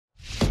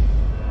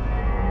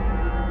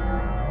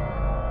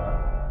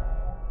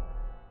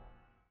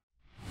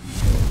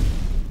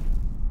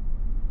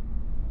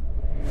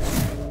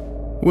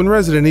When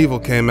Resident Evil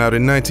came out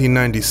in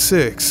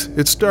 1996,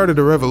 it started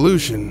a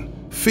revolution.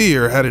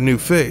 Fear had a new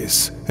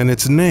face, and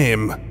its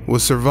name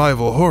was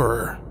survival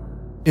horror.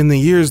 In the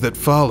years that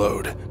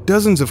followed,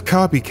 dozens of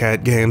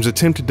copycat games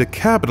attempted to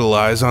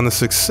capitalize on the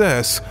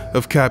success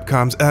of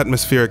Capcom's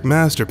atmospheric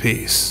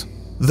masterpiece.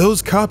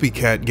 Those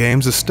copycat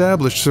games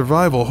established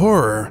survival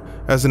horror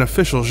as an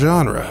official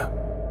genre.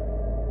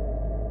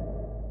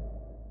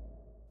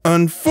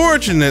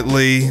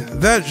 Unfortunately,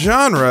 that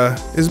genre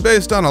is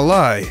based on a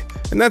lie,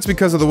 and that's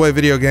because of the way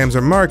video games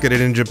are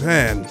marketed in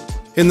Japan.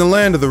 In the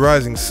land of the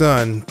rising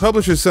sun,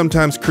 publishers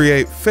sometimes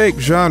create fake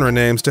genre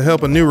names to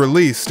help a new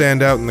release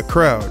stand out in the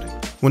crowd.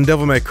 When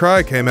Devil May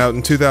Cry came out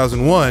in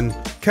 2001,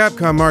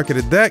 Capcom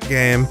marketed that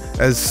game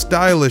as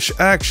stylish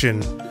action,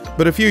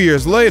 but a few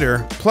years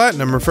later,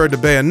 Platinum referred to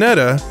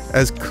Bayonetta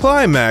as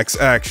climax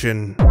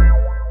action.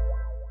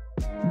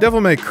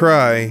 Devil May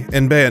Cry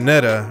and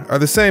Bayonetta are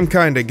the same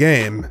kind of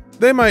game.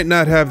 They might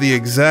not have the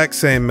exact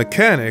same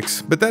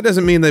mechanics, but that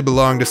doesn't mean they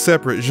belong to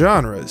separate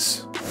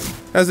genres.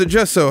 As it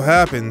just so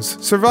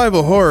happens,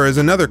 survival horror is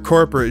another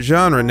corporate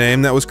genre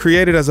name that was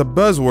created as a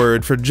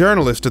buzzword for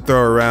journalists to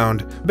throw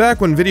around, back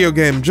when video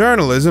game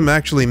journalism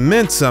actually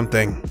meant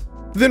something.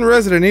 Then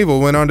Resident Evil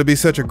went on to be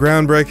such a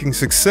groundbreaking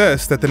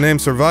success that the name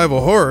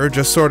survival horror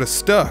just sorta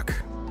stuck.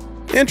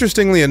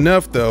 Interestingly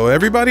enough though,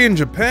 everybody in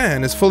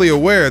Japan is fully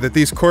aware that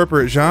these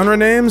corporate genre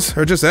names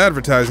are just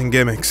advertising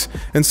gimmicks,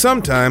 and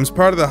sometimes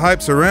part of the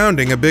hype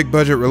surrounding a big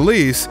budget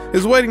release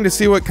is waiting to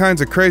see what kinds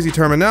of crazy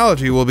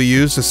terminology will be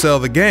used to sell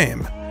the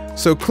game.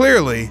 So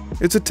clearly,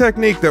 it's a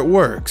technique that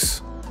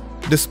works.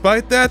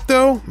 Despite that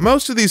though,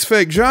 most of these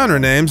fake genre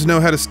names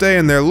know how to stay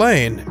in their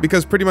lane,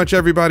 because pretty much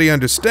everybody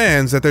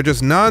understands that they're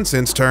just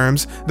nonsense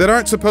terms that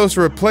aren't supposed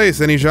to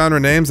replace any genre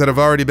names that have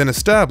already been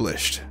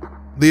established.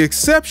 The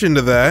exception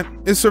to that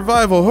is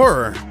survival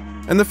horror,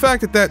 and the fact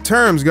that that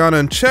term's gone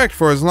unchecked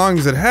for as long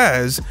as it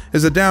has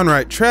is a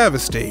downright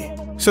travesty.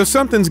 So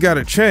something's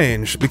gotta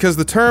change, because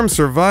the term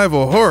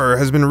survival horror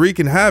has been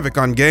wreaking havoc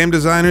on game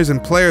designers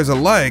and players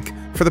alike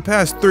for the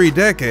past 3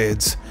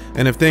 decades,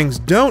 and if things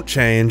don't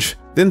change,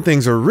 then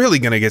things are really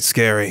gonna get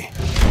scary.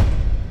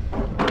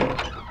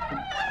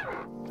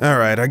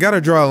 Alright, I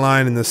gotta draw a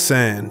line in the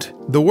sand.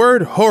 The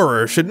word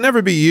horror should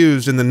never be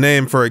used in the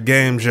name for a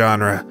game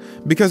genre,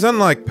 because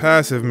unlike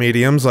passive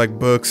mediums like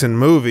books and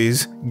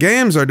movies,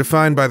 games are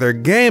defined by their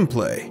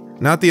gameplay,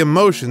 not the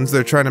emotions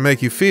they're trying to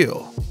make you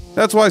feel.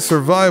 That's why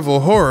survival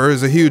horror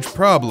is a huge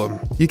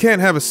problem. You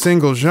can't have a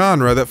single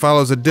genre that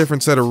follows a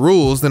different set of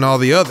rules than all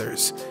the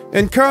others.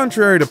 And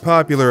contrary to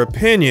popular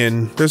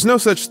opinion, there's no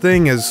such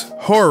thing as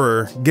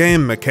horror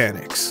game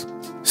mechanics.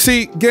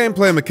 See,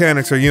 gameplay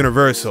mechanics are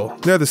universal.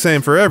 They're the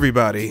same for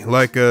everybody,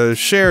 like a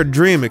shared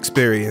dream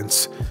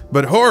experience.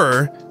 But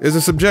horror is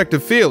a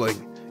subjective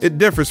feeling. It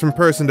differs from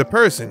person to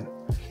person.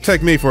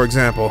 Take me, for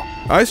example.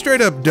 I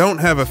straight up don't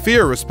have a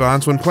fear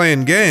response when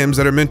playing games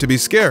that are meant to be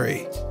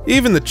scary.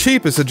 Even the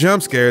cheapest of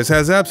jump scares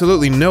has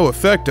absolutely no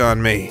effect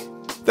on me.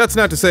 That's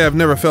not to say I've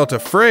never felt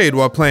afraid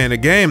while playing a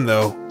game,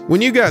 though. When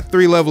you got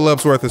 3 level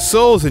ups worth of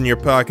souls in your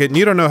pocket and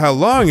you don't know how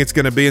long it's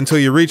gonna be until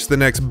you reach the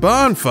next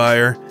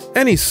bonfire,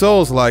 any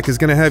Souls-like is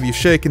gonna have you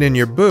shaking in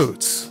your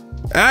boots.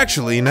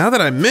 Actually, now that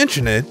I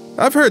mention it,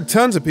 I've heard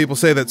tons of people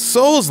say that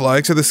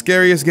Souls-likes are the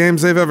scariest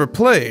games they've ever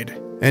played.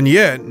 And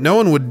yet, no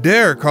one would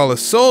dare call a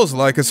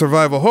Souls-like a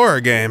survival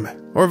horror game,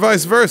 or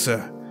vice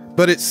versa.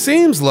 But it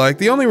seems like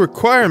the only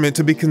requirement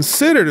to be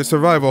considered a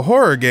survival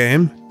horror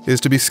game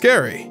is to be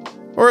scary,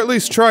 or at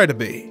least try to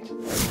be.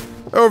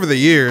 Over the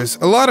years,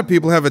 a lot of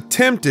people have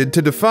attempted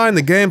to define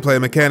the gameplay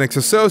mechanics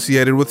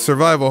associated with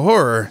survival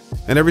horror,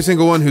 and every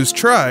single one who's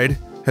tried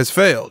has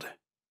failed.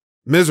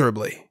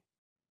 Miserably.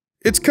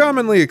 It's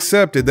commonly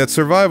accepted that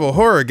survival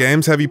horror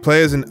games have you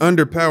play as an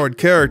underpowered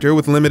character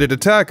with limited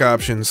attack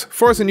options,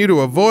 forcing you to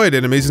avoid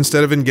enemies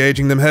instead of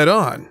engaging them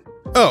head-on.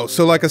 Oh,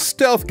 so like a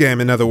stealth game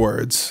in other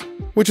words.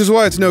 Which is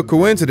why it's no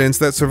coincidence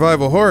that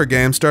survival horror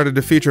games started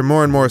to feature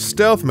more and more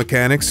stealth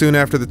mechanics soon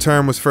after the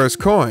term was first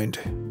coined.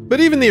 But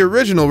even the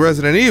original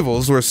Resident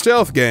Evils were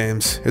stealth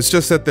games, it's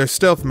just that their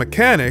stealth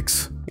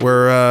mechanics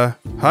were,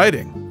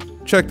 hiding.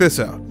 Check this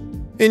out.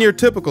 In your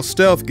typical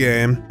stealth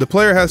game, the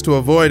player has to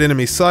avoid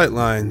enemy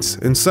sightlines,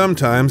 and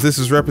sometimes this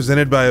is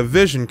represented by a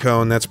vision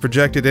cone that's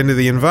projected into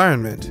the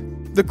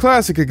environment. The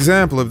classic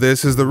example of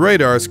this is the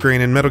radar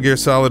screen in Metal Gear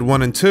Solid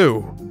 1 and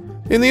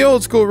 2. In the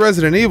old school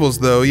Resident Evils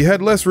though, you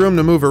had less room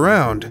to move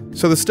around,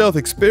 so the stealth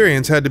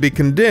experience had to be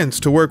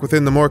condensed to work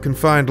within the more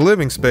confined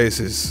living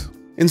spaces.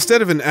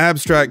 Instead of an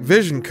abstract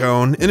vision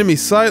cone, enemy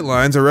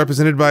sightlines are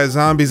represented by a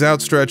zombie's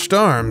outstretched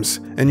arms,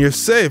 and you're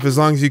safe as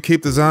long as you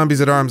keep the zombies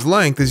at arm's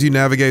length as you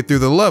navigate through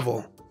the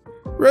level.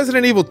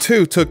 Resident Evil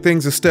 2 took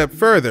things a step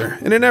further,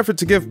 in an effort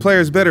to give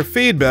players better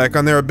feedback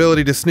on their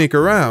ability to sneak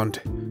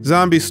around.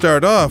 Zombies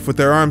start off with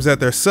their arms at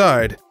their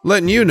side,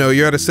 letting you know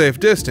you're at a safe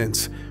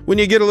distance. When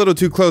you get a little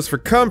too close for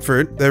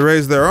comfort, they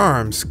raise their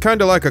arms,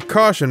 kinda like a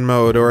caution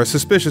mode or a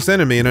suspicious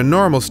enemy in a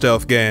normal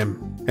stealth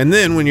game. And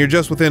then when you're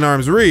just within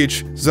arm's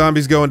reach,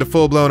 zombies go into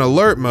full-blown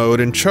alert mode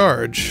and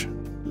charge.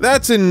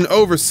 That's an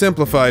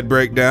oversimplified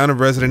breakdown of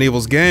Resident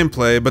Evil's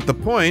gameplay, but the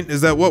point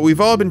is that what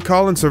we've all been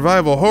calling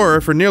survival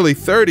horror for nearly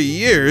 30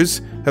 years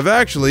have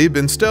actually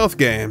been stealth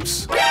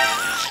games.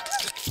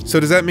 So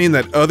does that mean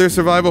that other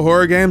survival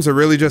horror games are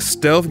really just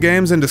stealth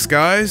games in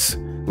disguise?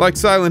 Like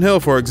Silent Hill,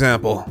 for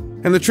example.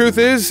 And the truth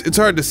is, it's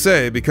hard to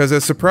say, because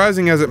as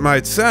surprising as it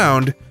might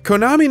sound,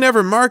 Konami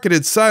never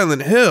marketed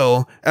Silent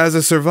Hill as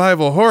a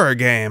survival horror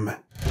game.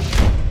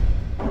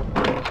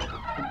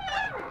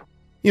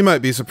 You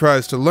might be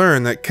surprised to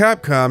learn that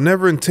Capcom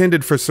never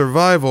intended for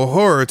survival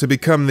horror to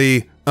become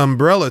the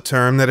umbrella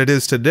term that it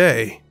is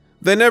today.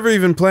 They never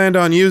even planned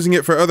on using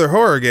it for other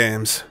horror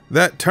games.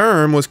 That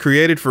term was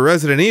created for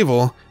Resident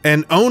Evil,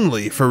 and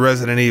only for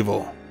Resident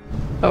Evil.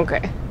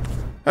 Okay.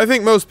 I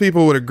think most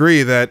people would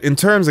agree that, in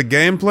terms of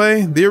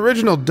gameplay, the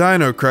original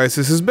Dino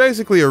Crisis is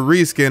basically a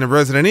reskin of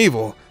Resident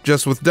Evil,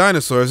 just with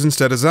dinosaurs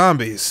instead of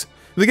zombies.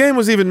 The game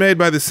was even made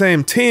by the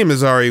same team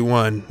as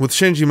RE1, with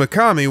Shinji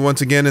Mikami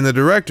once again in the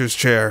director's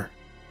chair.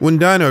 When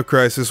Dino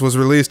Crisis was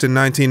released in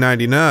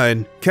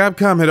 1999,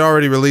 Capcom had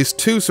already released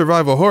 2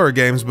 survival horror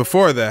games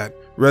before that,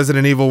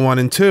 Resident Evil 1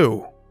 and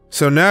 2.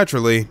 So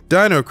naturally,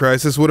 Dino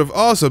Crisis would have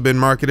also been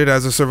marketed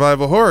as a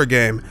survival horror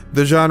game,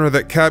 the genre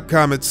that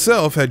Capcom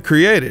itself had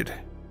created.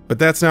 But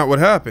that's not what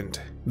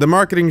happened. The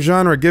marketing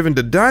genre given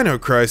to Dino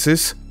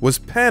Crisis was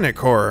panic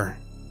horror.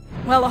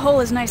 Well, the hole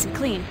is nice and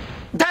clean.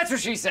 That's what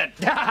she said!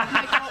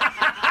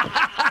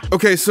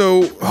 Okay,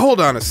 so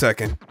hold on a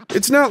second.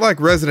 It's not like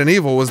Resident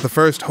Evil was the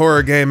first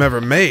horror game ever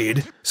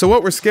made, so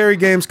what were scary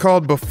games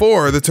called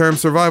before the term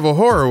survival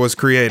horror was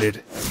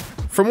created?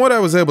 From what I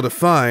was able to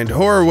find,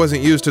 horror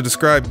wasn't used to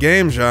describe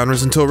game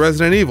genres until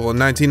Resident Evil in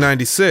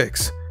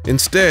 1996.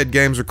 Instead,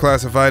 games were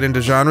classified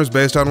into genres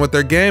based on what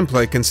their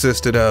gameplay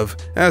consisted of,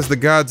 as the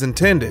gods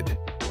intended.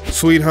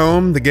 Sweet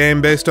Home, the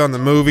game based on the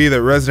movie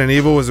that Resident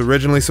Evil was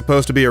originally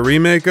supposed to be a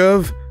remake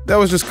of, that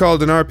was just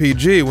called an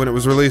RPG when it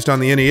was released on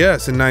the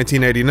NES in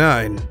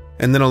 1989.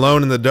 And then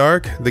Alone in the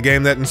Dark, the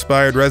game that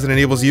inspired Resident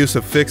Evil's use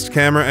of fixed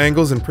camera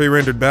angles and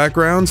pre-rendered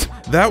backgrounds,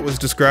 that was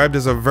described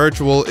as a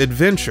virtual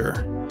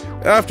adventure.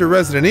 After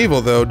Resident Evil,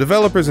 though,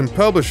 developers and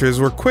publishers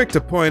were quick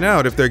to point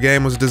out if their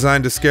game was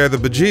designed to scare the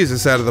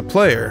bejesus out of the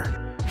player.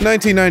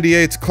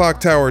 1998's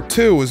Clock Tower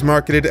 2 was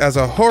marketed as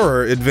a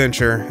horror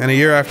adventure, and a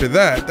year after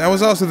that, that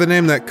was also the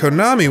name that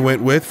Konami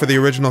went with for the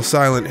original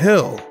Silent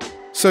Hill.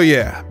 So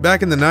yeah,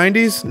 back in the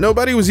 90s,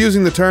 nobody was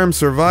using the term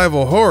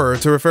survival horror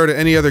to refer to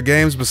any other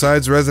games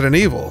besides Resident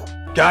Evil.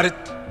 Got it?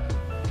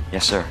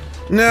 Yes, sir.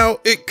 Now,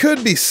 it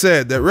could be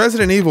said that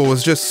Resident Evil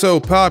was just so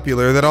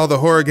popular that all the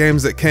horror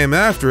games that came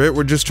after it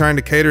were just trying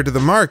to cater to the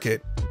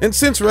market. And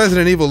since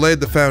Resident Evil laid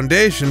the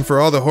foundation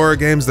for all the horror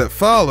games that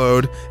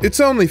followed,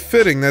 it's only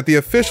fitting that the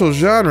official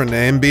genre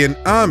name be an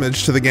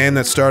homage to the game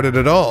that started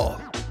it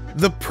all.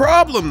 The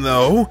problem,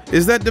 though,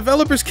 is that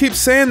developers keep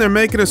saying they're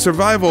making a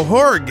survival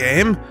horror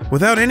game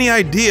without any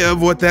idea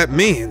of what that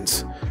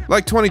means.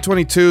 Like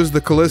 2022's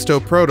The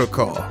Callisto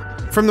Protocol.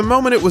 From the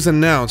moment it was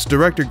announced,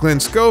 director Glenn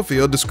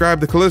Schofield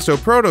described The Callisto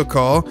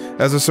Protocol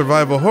as a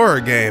survival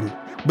horror game.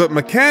 But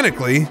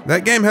mechanically,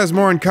 that game has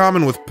more in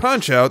common with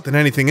Punch-Out than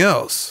anything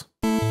else.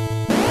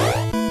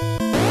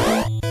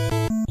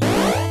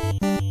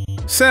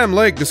 Sam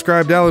Lake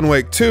described Alan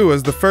Wake 2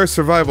 as the first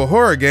survival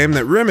horror game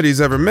that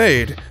Remedy's ever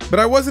made, but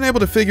I wasn't able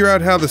to figure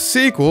out how the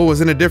sequel was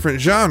in a different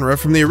genre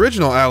from the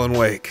original Alan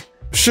Wake.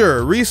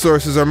 Sure,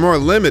 resources are more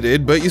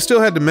limited, but you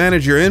still had to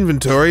manage your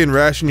inventory and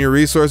ration your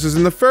resources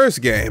in the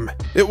first game.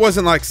 It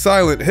wasn't like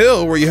Silent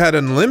Hill where you had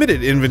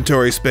unlimited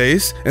inventory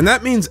space, and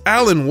that means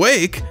Alan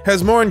Wake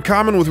has more in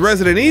common with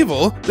Resident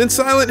Evil than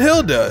Silent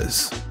Hill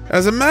does.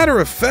 As a matter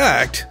of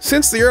fact,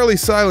 since the early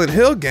Silent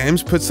Hill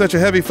games put such a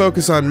heavy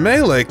focus on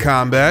melee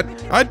combat,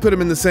 I'd put them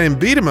in the same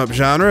beat-em-up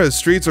genre as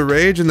Streets of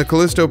Rage and the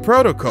Callisto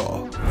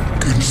Protocol.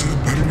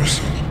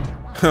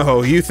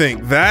 Oh, you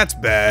think that's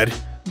bad?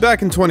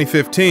 Back in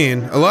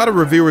 2015, a lot of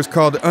reviewers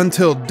called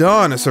Until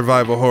Dawn a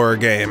survival horror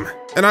game.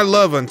 And I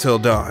love Until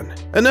Dawn,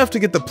 enough to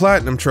get the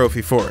Platinum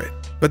Trophy for it.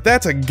 But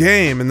that's a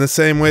game in the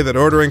same way that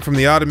ordering from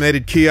the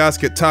automated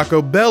kiosk at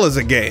Taco Bell is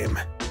a game.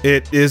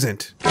 It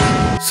isn't.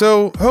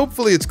 So,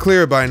 hopefully it's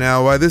clear by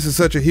now why this is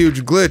such a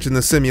huge glitch in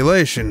the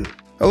simulation.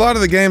 A lot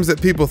of the games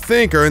that people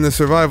think are in the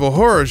survival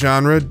horror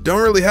genre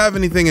don't really have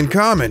anything in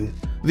common.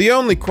 The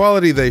only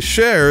quality they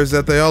share is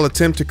that they all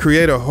attempt to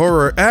create a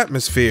horror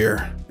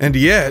atmosphere. And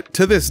yet,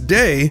 to this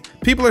day,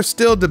 people are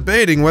still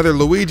debating whether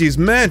Luigi's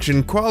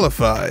Mansion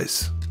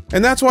qualifies.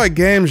 And that's why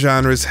game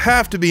genres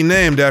have to be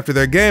named after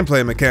their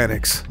gameplay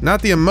mechanics,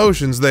 not the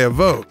emotions they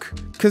evoke.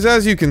 Because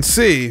as you can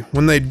see,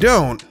 when they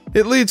don't,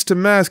 it leads to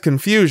mass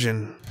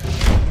confusion.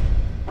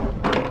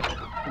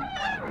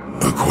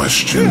 A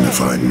question, if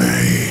I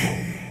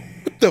may.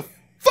 What the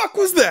fuck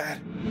was that?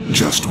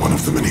 Just one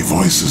of the many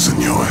voices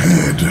in your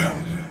head.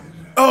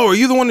 Oh, are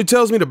you the one who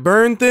tells me to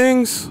burn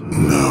things?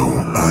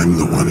 No, I'm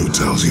the one who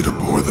tells you to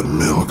pour the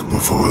milk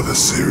before the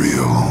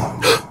cereal.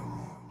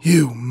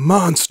 You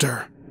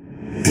monster.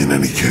 In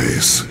any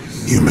case,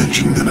 you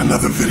mentioned in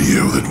another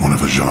video that one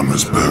of a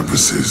genre's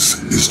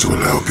purposes is to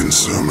allow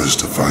consumers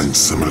to find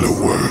similar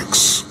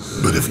works.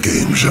 But if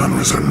game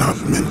genres are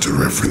not meant to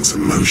reference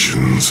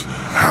emotions,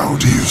 how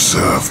do you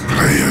serve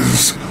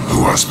players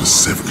who are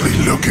specifically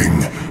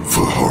looking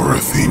for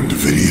horror-themed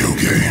video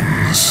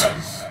games?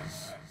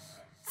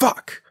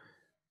 Fuck!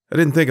 I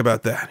didn't think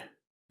about that.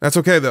 That's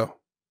okay though.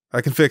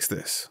 I can fix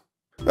this.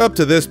 Up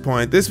to this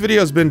point, this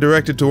video's been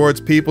directed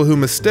towards people who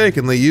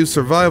mistakenly use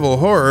survival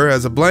horror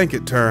as a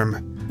blanket term.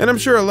 And I'm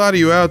sure a lot of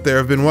you out there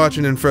have been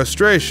watching in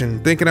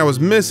frustration, thinking I was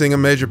missing a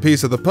major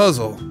piece of the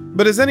puzzle.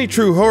 But as any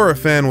true horror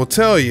fan will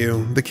tell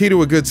you, the key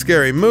to a good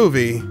scary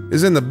movie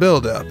is in the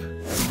build-up.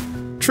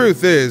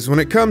 Truth is, when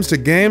it comes to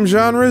game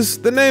genres,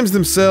 the names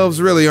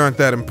themselves really aren't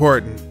that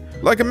important.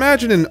 Like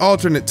imagine an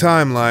alternate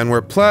timeline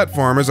where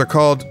platformers are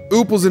called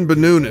Ooples and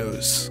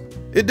Banunus.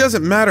 It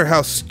doesn't matter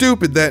how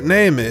stupid that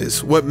name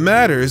is, what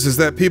matters is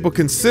that people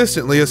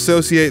consistently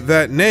associate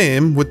that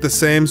name with the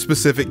same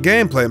specific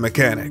gameplay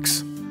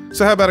mechanics.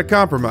 So how about a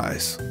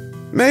compromise?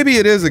 Maybe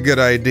it is a good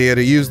idea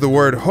to use the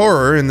word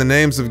horror in the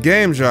names of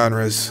game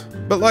genres,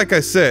 but like I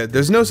said,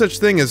 there's no such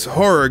thing as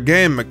horror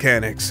game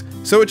mechanics,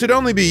 so it should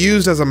only be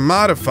used as a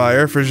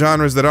modifier for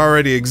genres that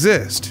already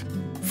exist.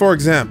 For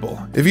example,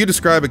 if you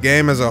describe a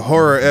game as a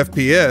horror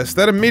FPS,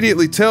 that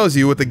immediately tells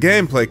you what the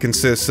gameplay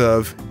consists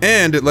of,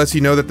 and it lets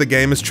you know that the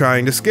game is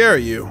trying to scare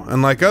you,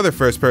 unlike other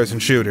first-person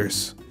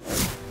shooters.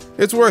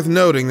 It's worth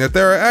noting that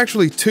there are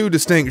actually two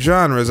distinct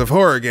genres of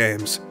horror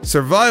games,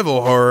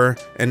 survival horror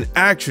and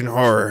action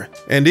horror,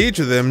 and each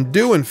of them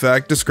do in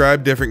fact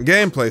describe different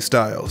gameplay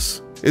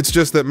styles. It's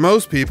just that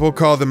most people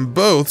call them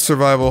both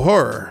survival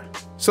horror.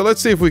 So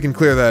let's see if we can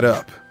clear that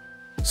up.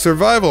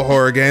 Survival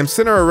horror games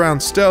center around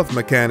stealth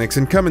mechanics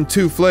and come in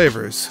two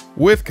flavors,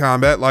 with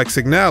combat like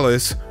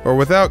Signalis, or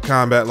without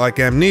combat like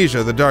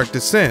Amnesia: The Dark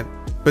Descent.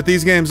 But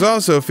these games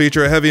also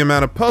feature a heavy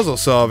amount of puzzle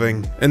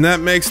solving, and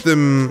that makes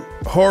them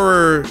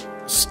horror,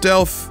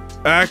 stealth,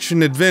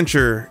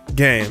 action-adventure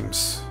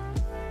games.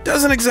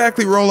 Doesn't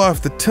exactly roll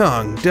off the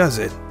tongue, does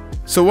it?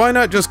 So why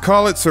not just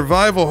call it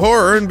survival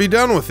horror and be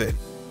done with it?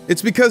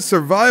 It's because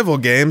survival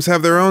games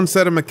have their own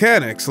set of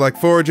mechanics, like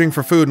foraging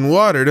for food and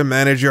water to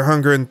manage your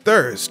hunger and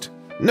thirst.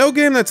 No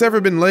game that's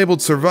ever been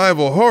labeled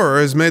survival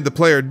horror has made the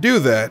player do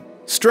that.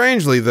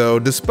 Strangely though,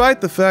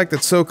 despite the fact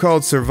that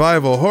so-called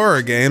survival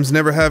horror games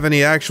never have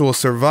any actual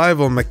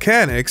survival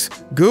mechanics,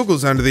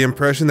 Google's under the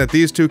impression that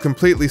these two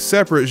completely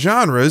separate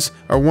genres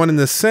are one and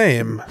the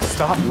same.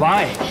 Stop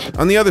lying.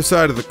 On the other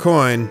side of the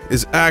coin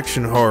is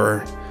action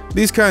horror.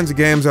 These kinds of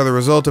games are the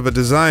result of a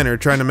designer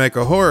trying to make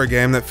a horror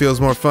game that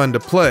feels more fun to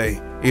play,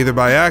 either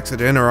by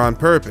accident or on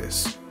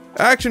purpose.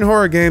 Action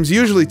horror games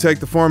usually take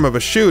the form of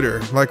a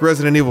shooter, like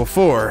Resident Evil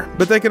 4,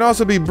 but they can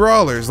also be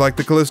brawlers like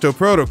the Callisto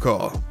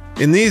Protocol.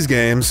 In these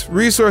games,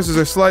 resources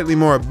are slightly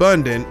more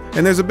abundant,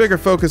 and there's a bigger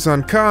focus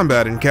on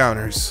combat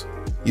encounters.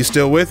 You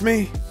still with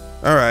me?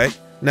 Alright,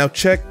 now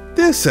check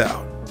this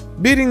out.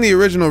 Beating the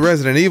original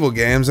Resident Evil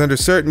games under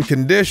certain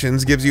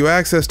conditions gives you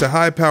access to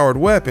high-powered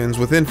weapons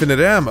with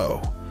infinite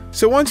ammo.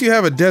 So once you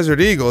have a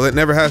Desert Eagle that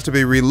never has to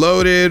be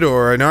reloaded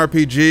or an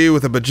RPG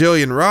with a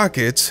bajillion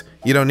rockets,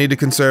 you don't need to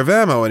conserve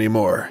ammo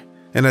anymore.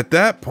 And at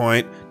that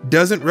point,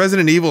 doesn't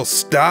Resident Evil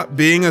stop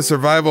being a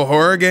survival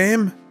horror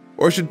game?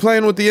 Or should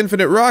playing with the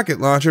infinite rocket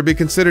launcher be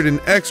considered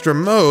an extra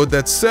mode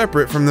that's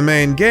separate from the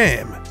main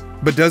game?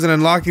 But doesn't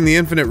unlocking the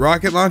infinite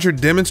rocket launcher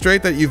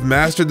demonstrate that you've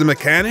mastered the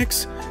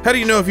mechanics? How do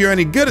you know if you're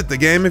any good at the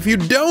game if you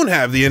don't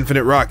have the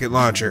infinite rocket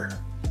launcher?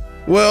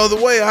 Well,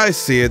 the way I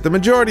see it, the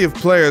majority of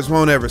players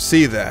won't ever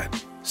see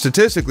that.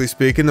 Statistically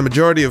speaking, the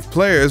majority of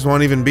players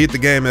won't even beat the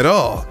game at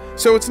all,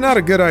 so it's not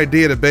a good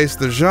idea to base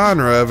the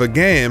genre of a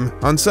game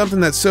on something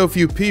that so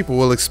few people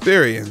will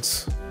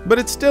experience. But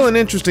it's still an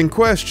interesting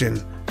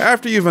question.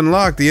 After you've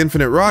unlocked the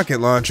infinite rocket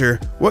launcher,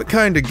 what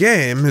kind of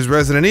game is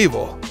Resident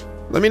Evil?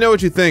 Let me know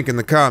what you think in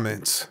the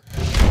comments.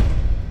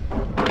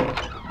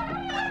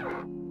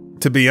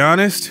 To be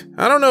honest,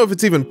 I don't know if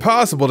it's even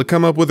possible to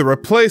come up with a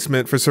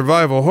replacement for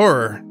survival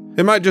horror.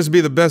 It might just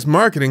be the best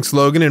marketing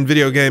slogan in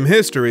video game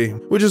history,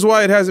 which is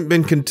why it hasn't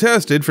been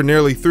contested for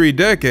nearly 3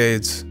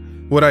 decades.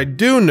 What I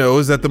do know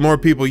is that the more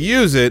people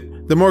use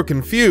it, the more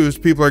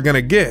confused people are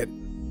gonna get.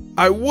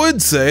 I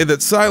would say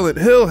that Silent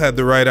Hill had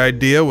the right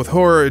idea with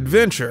horror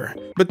adventure,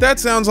 but that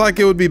sounds like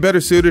it would be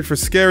better suited for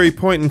scary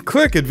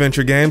point-and-click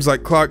adventure games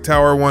like Clock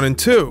Tower 1 and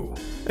 2.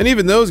 And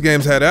even those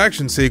games had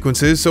action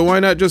sequences, so why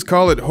not just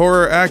call it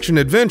horror action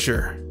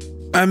adventure?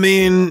 I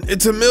mean,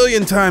 it's a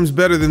million times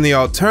better than the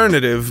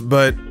alternative,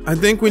 but I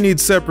think we need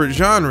separate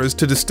genres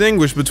to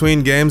distinguish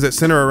between games that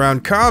center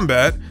around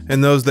combat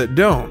and those that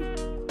don't.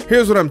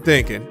 Here's what I'm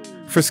thinking.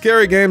 For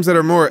scary games that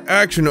are more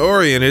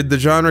action-oriented, the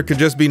genre could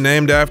just be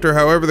named after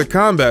however the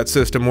combat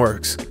system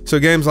works. So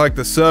games like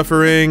The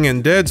Suffering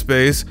and Dead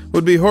Space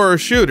would be horror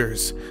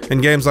shooters,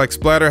 and games like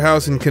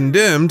Splatterhouse and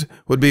Condemned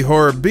would be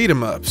horror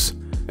beat-em-ups.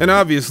 And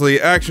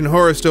obviously, action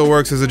horror still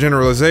works as a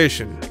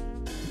generalization.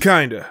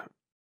 Kinda.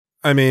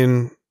 I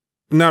mean,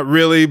 not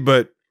really,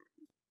 but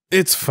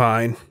it's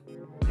fine.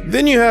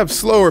 Then you have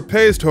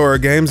slower-paced horror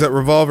games that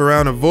revolve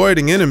around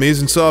avoiding enemies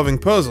and solving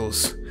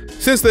puzzles.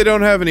 Since they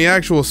don't have any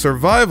actual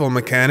survival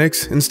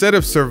mechanics, instead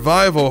of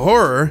survival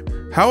horror,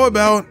 how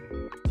about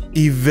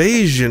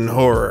evasion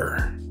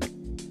horror.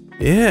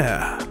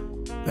 Yeah,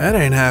 that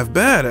ain't half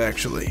bad,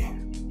 actually.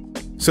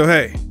 So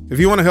hey, if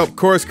you want to help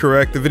course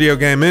correct the video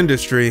game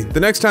industry, the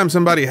next time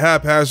somebody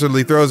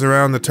haphazardly throws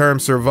around the term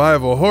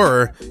survival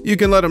horror, you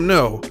can let them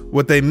know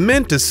what they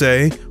meant to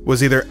say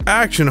was either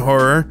action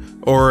horror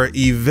or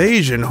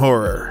evasion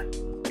horror.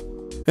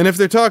 And if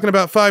they're talking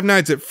about Five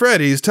Nights at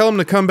Freddy's, tell them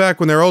to come back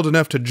when they're old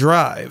enough to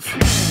drive.